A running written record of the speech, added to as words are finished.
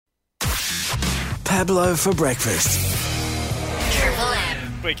Pablo for breakfast. Triple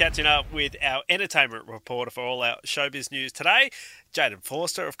M. We're catching up with our entertainment reporter for all our showbiz news today, Jayden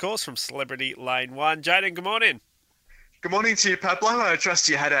Forster, of course, from Celebrity Lane 1. Jayden, good morning. Good morning to you, Pablo. I trust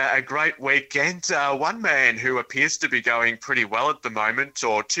you had a great weekend. One man who appears to be going pretty well at the moment,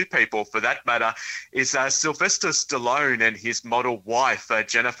 or two people for that matter, is Sylvester Stallone and his model wife,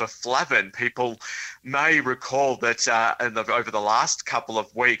 Jennifer Flavin. People may recall that over the last couple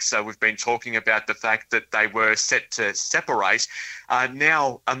of weeks, we've been talking about the fact that they were set to separate.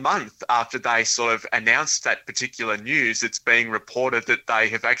 Now, a month after they sort of announced that particular news, it's being reported that they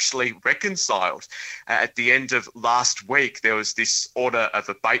have actually reconciled. At the end of last week, there was this order of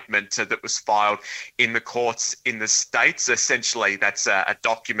abatement that was filed in the courts in the States. Essentially, that's a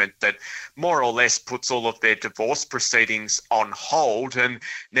document that more or less puts all of their divorce proceedings on hold. And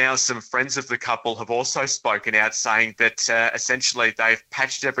now some friends of the couple have also spoken out saying that essentially they've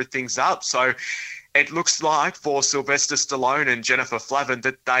patched everything up. So it looks like for Sylvester Stallone and Jennifer Flavin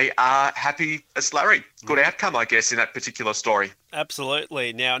that they are happy as Larry. Good outcome, I guess, in that particular story.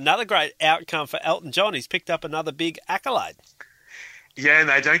 Absolutely. Now, another great outcome for Elton John. He's picked up another big accolade. Yeah, and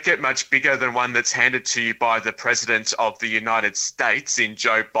they don't get much bigger than one that's handed to you by the President of the United States in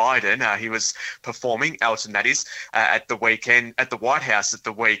Joe Biden. He was performing, Elton that is, at the weekend, at the White House at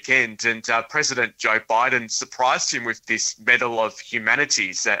the weekend, and President Joe Biden surprised him with this Medal of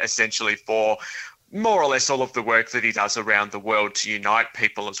Humanities, essentially for more or less all of the work that he does around the world to unite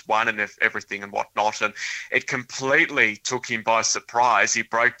people as one and everything and whatnot. And it completely took him by surprise. He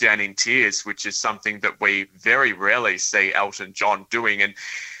broke down in tears, which is something that we very rarely see Elton John doing. And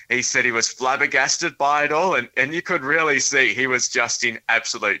he said he was flabbergasted by it all. And you could really see he was just in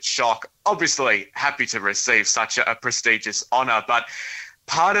absolute shock. Obviously happy to receive such a prestigious honour, but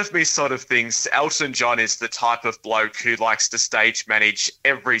part of me sort of thinks Elton John is the type of bloke who likes to stage manage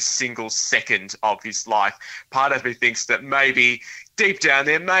every single second of his life. Part of me thinks that maybe deep down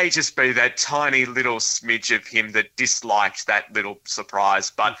there may just be that tiny little smidge of him that disliked that little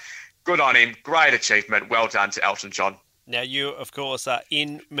surprise. But good on him. Great achievement. Well done to Elton John. Now, you, of course, are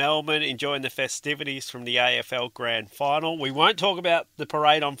in Melbourne enjoying the festivities from the AFL Grand Final. We won't talk about the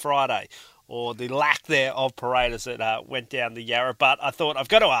parade on Friday, or the lack there of paraders that went down the Yarra. But I thought, I've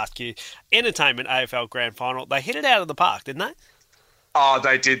got to ask you, entertainment AFL Grand Final, they hit it out of the park, didn't they? Oh,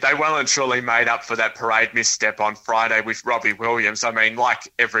 they did. They well and truly made up for that parade misstep on Friday with Robbie Williams. I mean,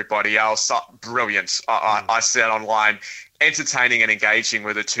 like everybody else, brilliant. I said online, entertaining and engaging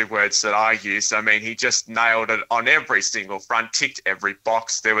were the two words that I used. I mean, he just nailed it on every single front, ticked every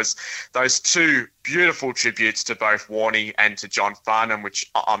box. There was those two beautiful tributes to both Warnie and to John Farnham, which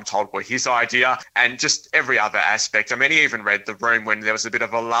I'm told were his idea, and just every other aspect. I mean, he even read the room when there was a bit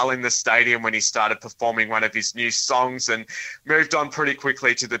of a lull in the stadium when he started performing one of his new songs and moved on pretty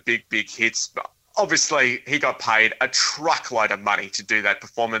quickly to the big hits. Obviously, he got paid a truckload of money to do that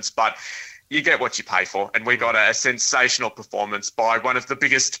performance, but you get what you pay for. And we got a sensational performance by one of the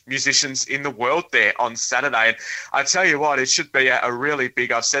biggest musicians in the world there on Saturday. And I tell you what, it should be a really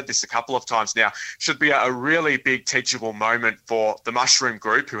big, I've said this a couple of times now, should be a really big teachable moment for the Mushroom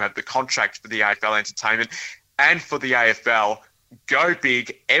Group, who have the contract for the AFL Entertainment, and for the AFL. Go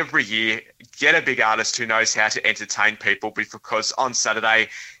big every year, get a big artist who knows how to entertain people, because on Saturday,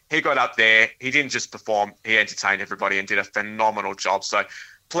 he got up there, he didn't just perform, he entertained everybody and did a phenomenal job. So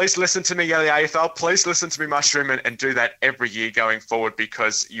please listen to me, the AFL. Please listen to me, Mushroom, and do that every year going forward,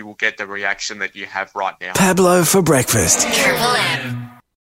 because you will get the reaction that you have right now. Pablo for breakfast. Triple M.